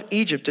out of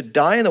Egypt to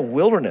die in the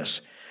wilderness?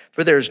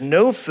 For there is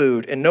no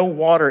food and no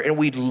water, and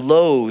we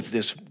loathe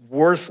this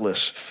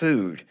worthless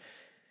food.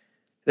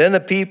 Then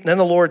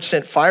the Lord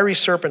sent fiery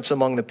serpents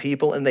among the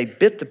people, and they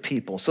bit the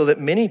people, so that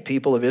many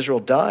people of Israel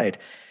died.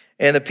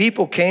 And the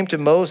people came to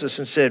Moses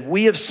and said,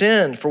 we have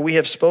sinned, for we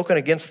have spoken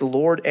against the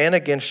Lord and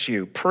against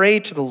you. Pray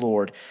to the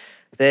Lord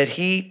that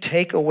he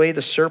take away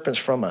the serpents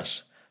from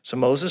us. So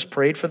Moses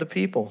prayed for the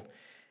people.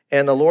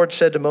 And the Lord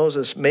said to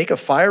Moses, make a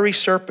fiery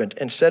serpent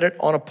and set it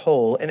on a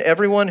pole, and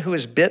everyone who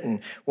is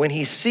bitten, when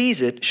he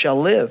sees it, shall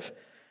live.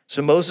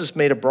 So Moses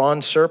made a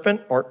bronze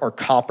serpent, or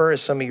copper,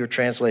 as some of your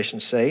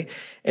translations say,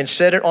 and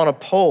set it on a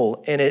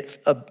pole. And if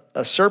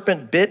a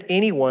serpent bit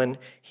anyone,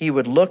 he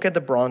would look at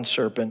the bronze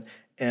serpent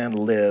and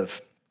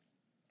live.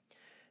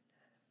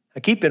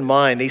 Now keep in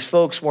mind, these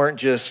folks weren't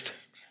just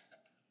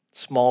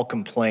small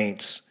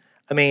complaints.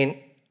 I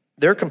mean,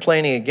 they're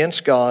complaining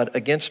against God,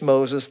 against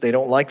Moses. They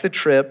don't like the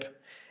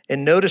trip.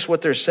 And notice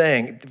what they're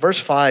saying. Verse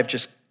 5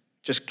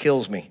 just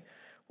kills me.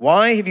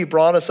 Why have you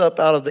brought us up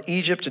out of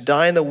Egypt to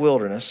die in the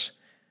wilderness?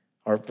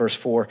 Or verse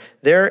 4,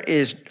 there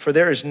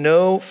is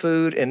no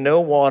food and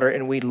no water,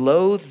 and we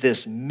loathe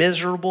this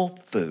miserable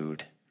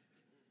food.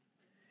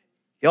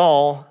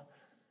 Y'all,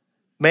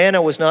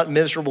 manna was not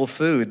miserable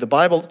food. The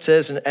Bible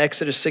says in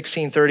Exodus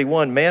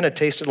 16:31, manna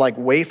tasted like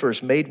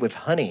wafers made with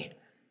honey.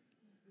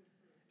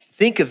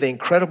 Think of the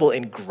incredible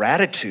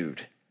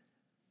ingratitude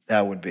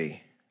that would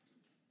be.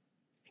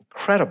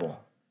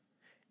 Incredible.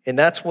 And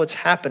that's what's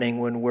happening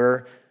when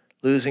we're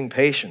losing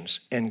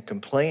patience and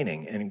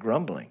complaining and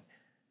grumbling.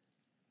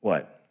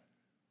 What?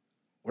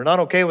 We're not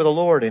okay with the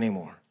Lord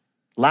anymore.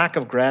 Lack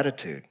of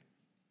gratitude.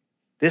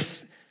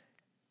 It's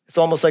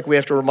almost like we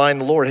have to remind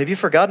the Lord, have you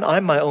forgotten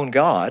I'm my own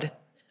God?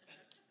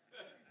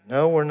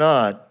 No, we're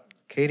not.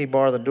 Katie,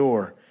 bar the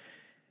door.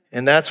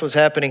 And that's what's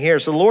happening here.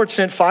 So the Lord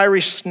sent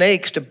fiery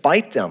snakes to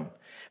bite them.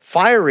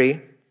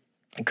 Fiery,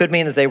 it could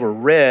mean that they were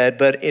red,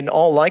 but in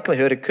all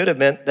likelihood, it could have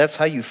meant that's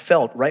how you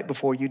felt right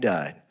before you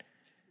died.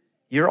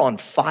 You're on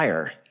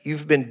fire.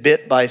 You've been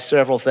bit by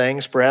several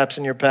things, perhaps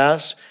in your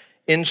past,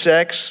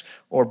 insects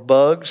or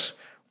bugs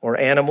or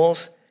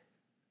animals.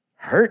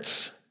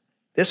 Hurts.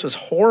 This was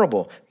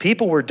horrible.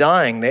 People were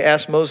dying. They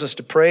asked Moses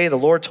to pray. The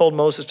Lord told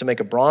Moses to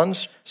make a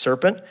bronze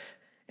serpent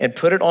and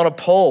put it on a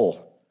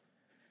pole.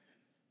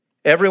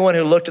 Everyone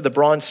who looked at the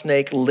bronze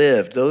snake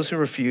lived. Those who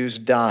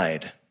refused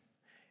died.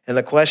 And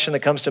the question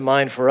that comes to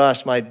mind for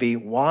us might be,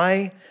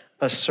 why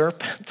a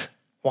serpent?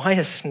 Why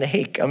a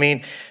snake? I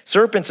mean,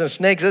 serpents and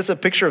snakes, that's a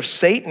picture of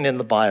Satan in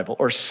the Bible,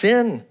 or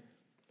sin.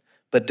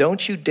 But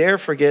don't you dare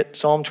forget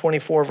Psalm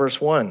 24,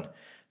 verse 1.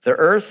 The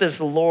earth is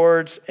the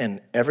Lord's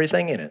and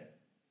everything in it,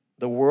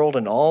 the world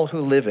and all who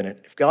live in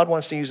it. If God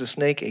wants to use a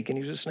snake, he can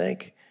use a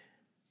snake.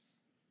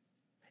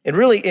 And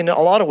really, in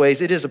a lot of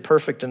ways, it is a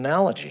perfect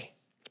analogy.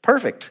 It's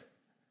perfect.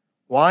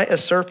 Why a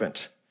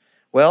serpent?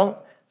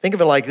 Well, think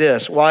of it like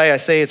this. Why I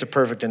say it's a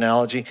perfect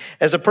analogy.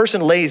 As a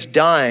person lays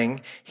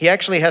dying, he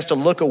actually has to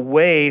look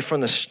away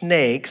from the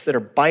snakes that are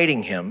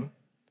biting him,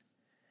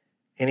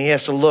 and he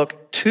has to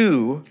look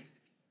to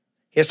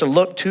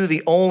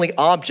the only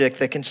object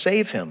that can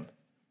save him.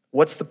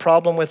 What's the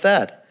problem with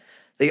that?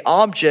 The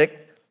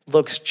object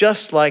looks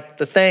just like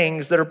the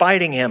things that are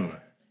biting him.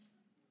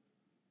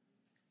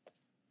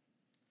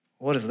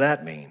 What does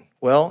that mean?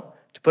 Well,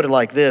 to put it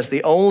like this,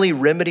 the only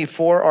remedy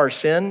for our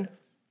sin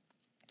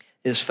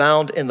is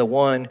found in the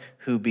one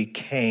who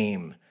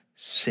became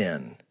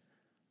sin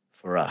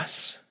for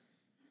us.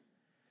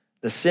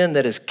 The sin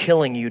that is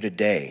killing you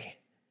today,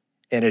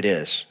 and it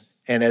is.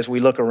 And as we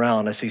look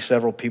around, I see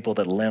several people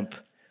that limp,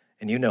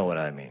 and you know what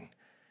I mean.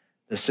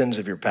 The sins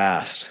of your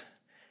past.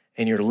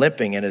 And you're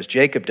limping, and as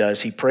Jacob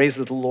does, he prays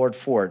to the Lord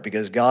for it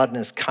because God in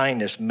his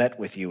kindness met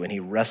with you, and he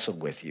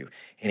wrestled with you,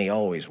 and he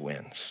always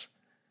wins.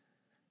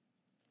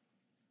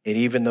 And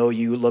even though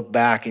you look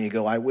back and you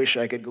go, I wish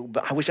I could go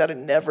back. I wish I'd have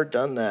never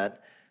done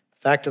that.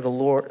 Fact of the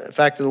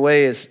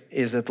way is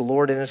that the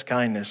Lord in his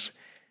kindness,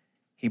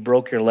 he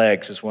broke your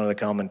legs, as one of the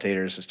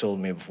commentators has told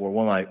me before,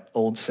 one of my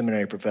old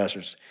seminary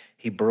professors.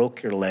 He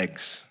broke your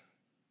legs.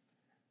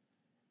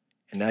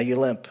 And now you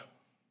limp.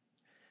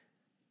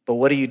 But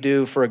what do you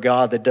do for a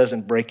God that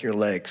doesn't break your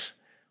legs?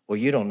 Well,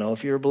 you don't know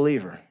if you're a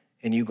believer,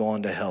 and you go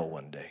on to hell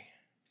one day.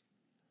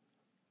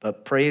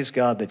 But praise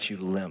God that you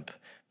limp.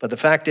 But the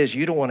fact is,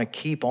 you don't want to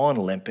keep on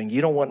limping.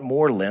 You don't want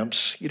more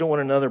limps. You don't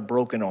want another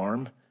broken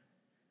arm.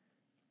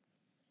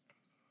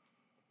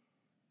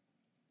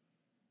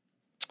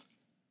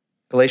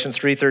 Galatians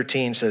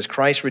 3:13 says,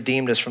 Christ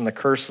redeemed us from the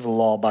curse of the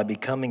law by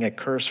becoming a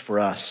curse for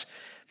us.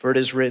 For it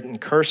is written,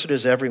 cursed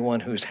is everyone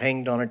who is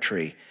hanged on a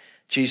tree.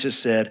 Jesus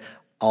said,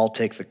 I'll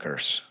take the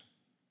curse.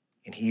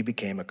 And he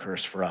became a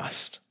curse for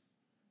us.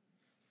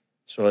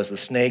 So as the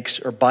snakes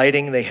are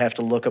biting, they have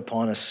to look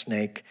upon a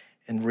snake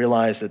and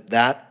realize that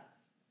that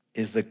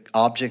is the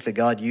object that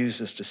God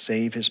uses to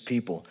save his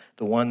people,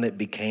 the one that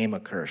became a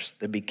curse,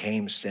 that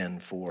became sin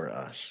for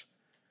us.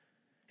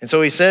 And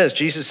so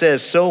Jesus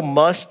says, so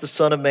must the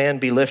Son of Man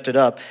be lifted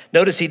up.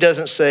 Notice he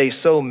doesn't say,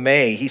 so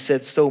may. He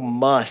said, so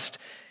must.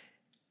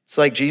 It's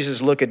like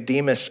Jesus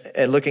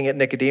looking at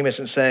Nicodemus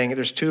and saying,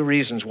 there's two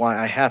reasons why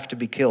I have to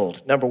be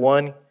killed. Number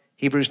one,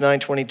 Hebrews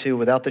 9:22,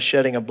 without the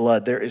shedding of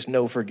blood, there is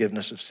no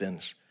forgiveness of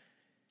sins.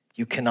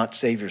 You cannot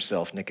save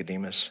yourself,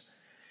 Nicodemus.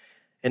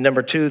 And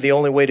number two, the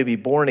only way to be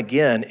born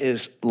again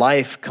is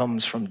life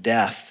comes from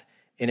death,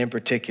 and in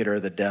particular,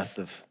 the death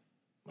of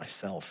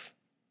myself.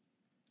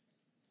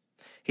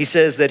 He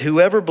says that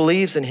whoever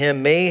believes in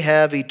him may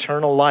have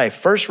eternal life.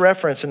 First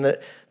reference in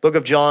the book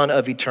of John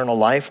of eternal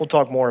life. We'll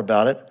talk more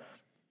about it.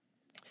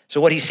 So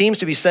what he seems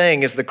to be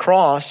saying is the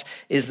cross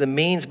is the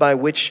means by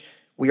which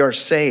we are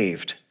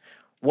saved.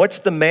 What's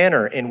the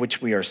manner in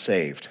which we are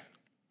saved?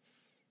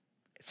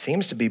 It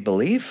seems to be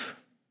belief.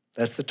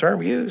 That's the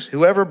term used.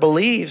 Whoever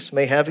believes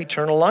may have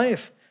eternal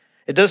life.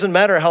 It doesn't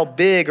matter how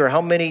big or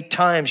how many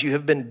times you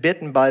have been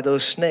bitten by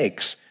those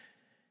snakes.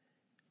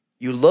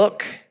 You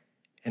look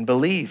and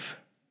believe.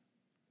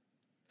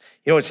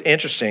 You know, it's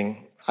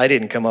interesting. I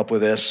didn't come up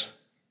with this.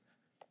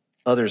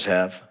 Others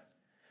have.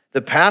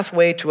 The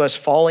pathway to us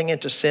falling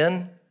into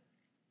sin,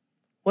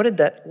 what did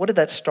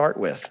that start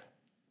with?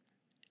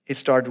 It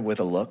started with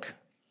a look.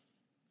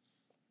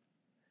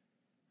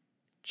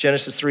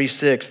 Genesis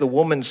 3:6, the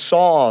woman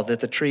saw that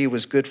the tree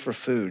was good for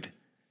food.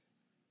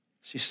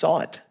 She saw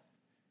it.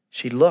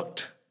 She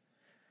looked.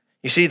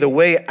 You see, the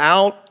way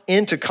out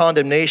into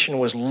condemnation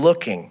was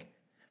looking,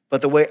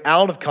 but the way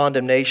out of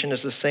condemnation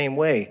is the same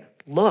way.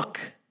 Look.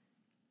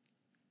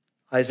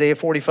 Isaiah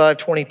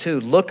 45:22,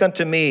 look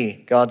unto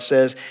me, God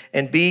says,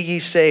 and be ye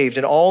saved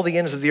in all the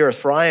ends of the earth,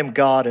 for I am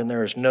God and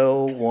there is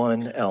no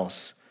one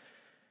else.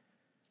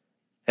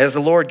 As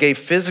the Lord gave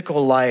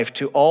physical life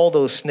to all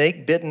those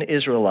snake-bitten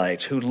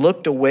Israelites who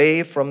looked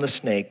away from the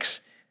snakes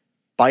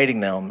biting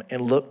them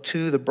and looked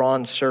to the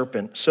bronze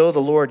serpent, so the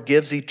Lord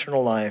gives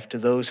eternal life to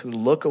those who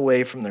look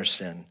away from their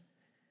sin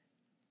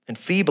and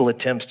feeble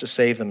attempts to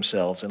save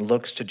themselves and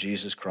looks to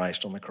Jesus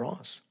Christ on the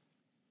cross.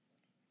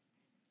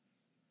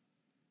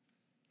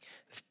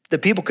 The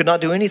people could not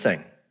do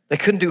anything. They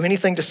couldn't do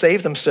anything to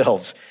save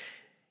themselves.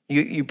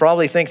 You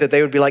probably think that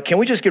they would be like, can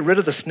we just get rid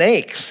of the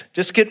snakes?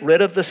 Just get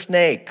rid of the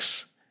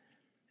snakes.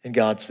 And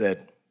God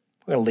said,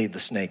 we're going to leave the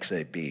snakes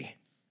they be.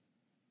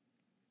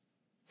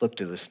 Look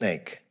to the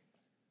snake.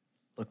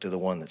 Look to the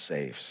one that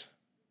saves.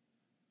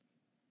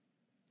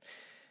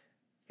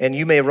 And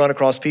you may have run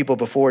across people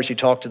before as you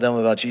talk to them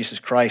about Jesus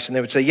Christ, and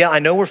they would say, yeah, I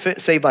know we're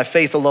saved by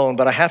faith alone,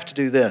 but I have to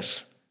do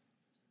this.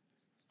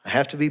 I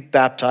have to be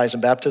baptized,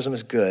 and baptism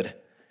is good.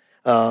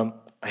 I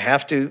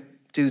have to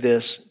do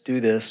this,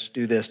 do this,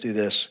 do this, do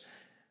this.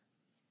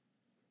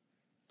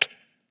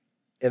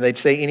 And they'd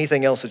say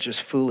anything else is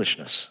just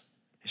foolishness.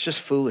 It's just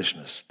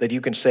foolishness that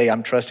you can say,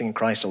 I'm trusting in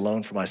Christ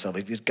alone for myself.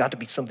 It's got to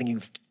be something you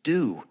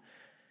do.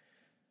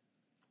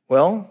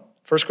 Well,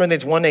 1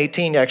 Corinthians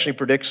 1:18 actually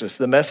predicts this.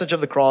 The message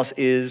of the cross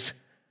is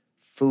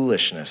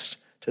foolishness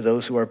to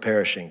those who are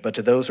perishing, but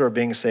to those who are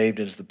being saved,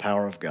 it is the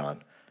power of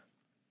God.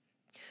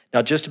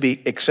 Now, just to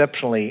be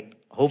exceptionally,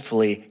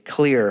 hopefully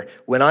clear,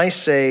 when I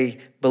say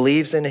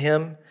believes in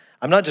him,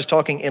 I'm not just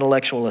talking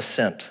intellectual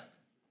assent.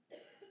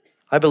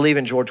 I believe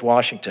in George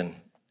Washington.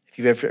 If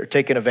you've ever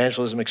taken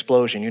Evangelism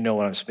Explosion, you know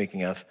what I'm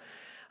speaking of.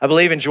 I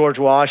believe in George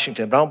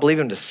Washington, but I don't believe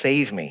him to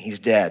save me. He's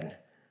dead.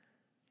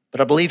 But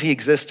I believe he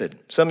existed.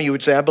 Some of you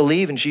would say, I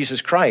believe in Jesus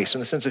Christ in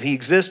the sense of he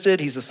existed,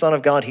 he's the Son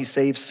of God, he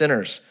saves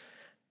sinners.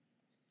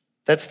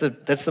 That's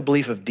the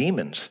belief of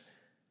demons.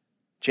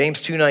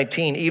 James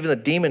 2:19, even the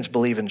demons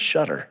believe and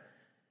shudder.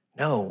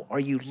 No, are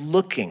you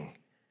looking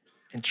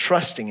and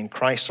trusting in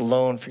Christ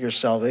alone for your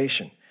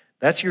salvation?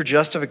 That's your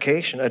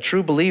justification. A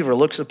true believer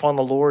looks upon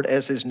the Lord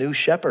as his new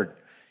shepherd.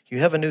 You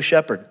have a new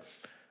shepherd.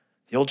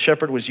 The old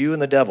shepherd was you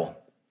and the devil.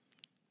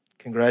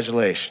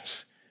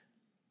 Congratulations.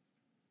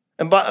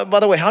 And by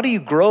the way, how do you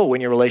grow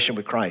in your relationship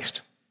with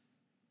Christ?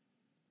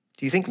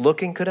 Do you think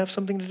looking could have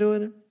something to do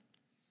with it?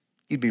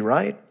 You'd be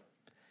right.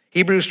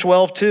 Hebrews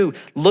 12:2,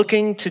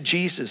 looking to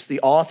Jesus, the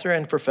author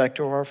and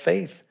perfecter of our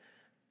faith.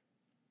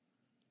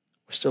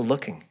 We're still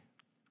looking.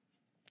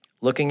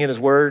 Looking in his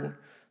word,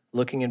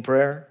 looking in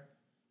prayer,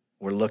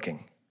 we're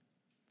looking.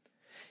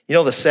 You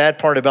know the sad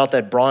part about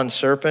that bronze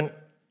serpent?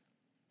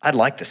 I'd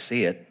like to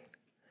see it,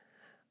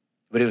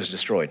 but it was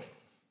destroyed.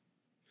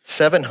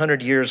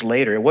 700 years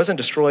later, it wasn't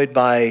destroyed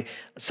by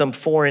some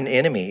foreign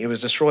enemy. It was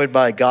destroyed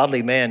by a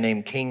godly man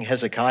named King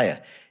Hezekiah.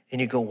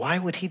 And you go, why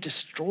would he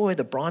destroy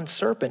the bronze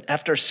serpent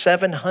after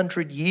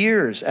 700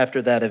 years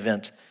after that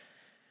event?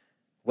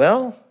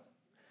 Well,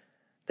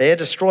 they had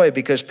destroyed it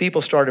because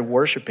people started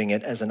worshiping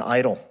it as an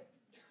idol.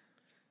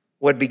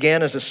 What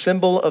began as a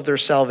symbol of their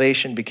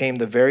salvation became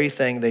the very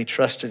thing they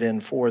trusted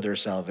in for their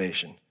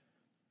salvation.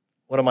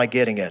 What am I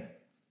getting at?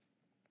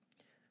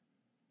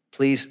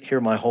 Please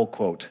hear my whole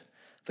quote.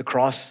 The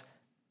cross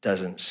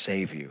doesn't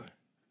save you.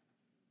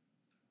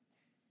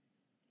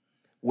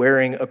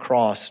 Wearing a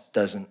cross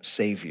doesn't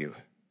save you.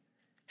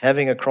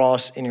 Having a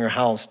cross in your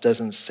house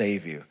doesn't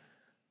save you.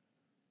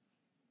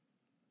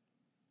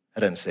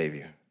 That doesn't save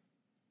you.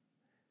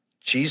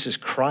 Jesus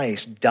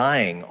Christ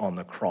dying on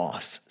the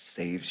cross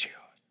saves you.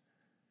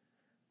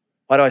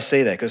 Why do I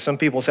say that? Because some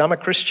people say, I'm a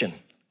Christian.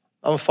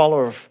 I'm a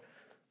follower of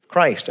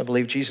Christ. I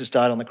believe Jesus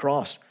died on the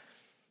cross.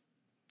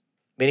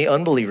 Many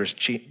unbelievers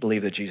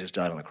believe that Jesus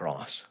died on the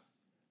cross.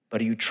 But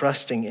are you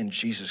trusting in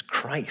Jesus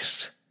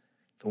Christ,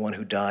 the one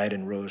who died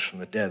and rose from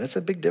the dead? That's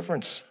a big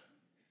difference.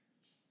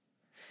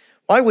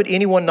 Why would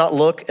anyone not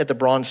look at the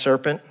bronze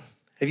serpent?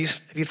 Have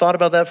you thought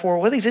about that before?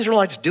 What are these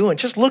Israelites doing?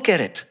 Just look at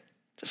it.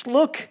 Just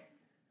look.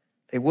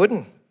 They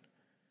wouldn't.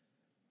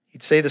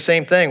 You'd say the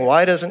same thing.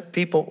 Why doesn't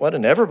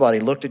everybody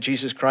look to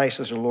Jesus Christ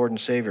as their Lord and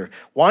Savior?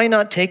 Why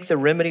not take the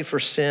remedy for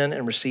sin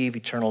and receive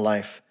eternal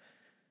life?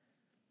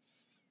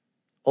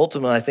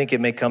 Ultimately, I think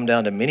it may come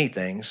down to many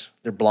things.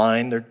 They're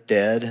blind, they're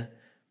dead,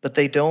 but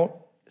they don't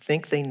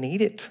think they need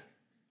it.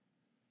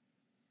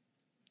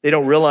 They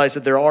don't realize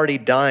that they're already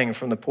dying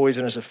from the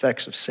poisonous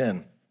effects of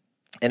sin.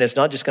 And it's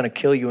not just going to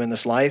kill you in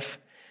this life,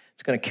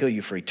 it's going to kill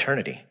you for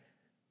eternity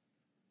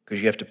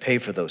because you have to pay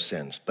for those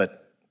sins,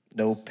 but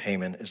no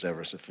payment is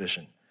ever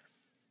sufficient.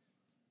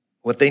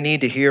 What they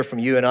need to hear from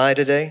you and I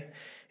today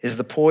is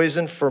the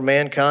poison for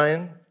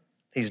mankind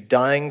he's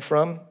dying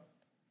from.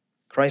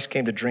 Christ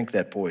came to drink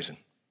that poison.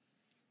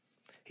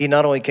 He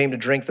not only came to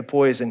drink the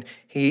poison,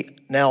 he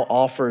now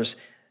offers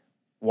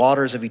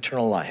waters of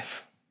eternal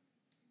life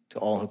to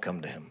all who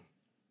come to him.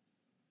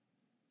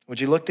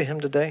 Would you look to him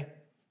today?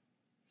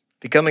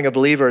 Becoming a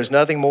believer is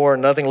nothing more,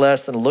 nothing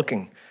less than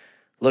looking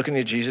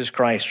to Jesus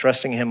Christ,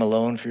 trusting him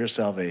alone for your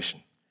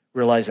salvation,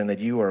 realizing that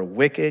you are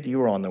wicked,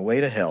 you are on the way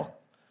to hell.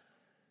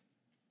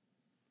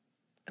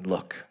 And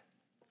look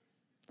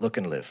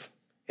and live.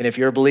 And if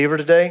you're a believer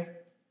today,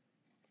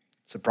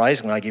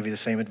 surprisingly, I give you the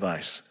same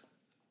advice.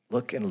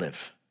 Look and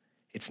live.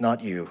 It's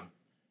not you,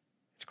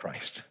 it's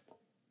Christ.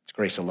 It's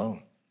grace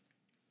alone.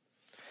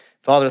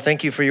 Father,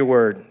 thank you for your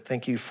word.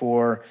 Thank you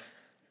for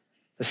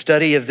the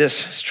study of this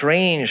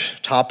strange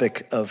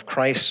topic of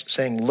Christ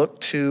saying, look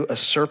to a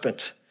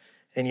serpent.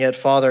 And yet,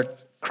 Father,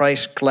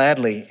 Christ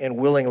gladly and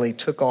willingly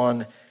took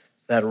on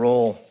that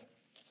role.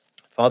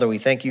 Father, we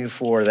thank you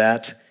for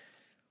that.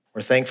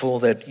 We're thankful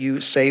that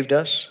you saved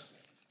us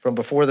from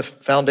before the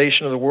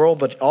foundation of the world,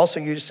 but also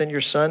you sent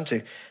your Son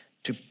to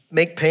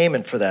make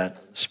payment for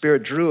that. The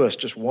Spirit drew us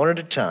just one at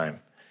a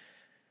time.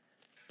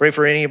 Pray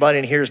for anybody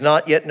in here who does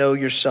not yet know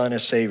your Son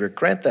as Savior.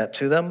 Grant that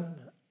to them.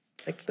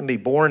 Make them be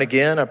born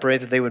again. I pray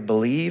that they would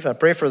believe. I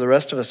pray for the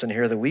rest of us in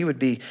here that we would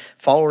be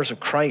followers of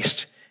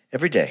Christ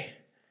every day,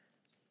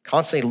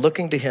 constantly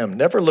looking to him,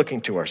 never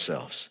looking to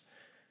ourselves.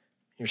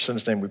 In your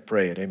Son's name we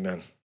pray it.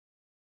 Amen.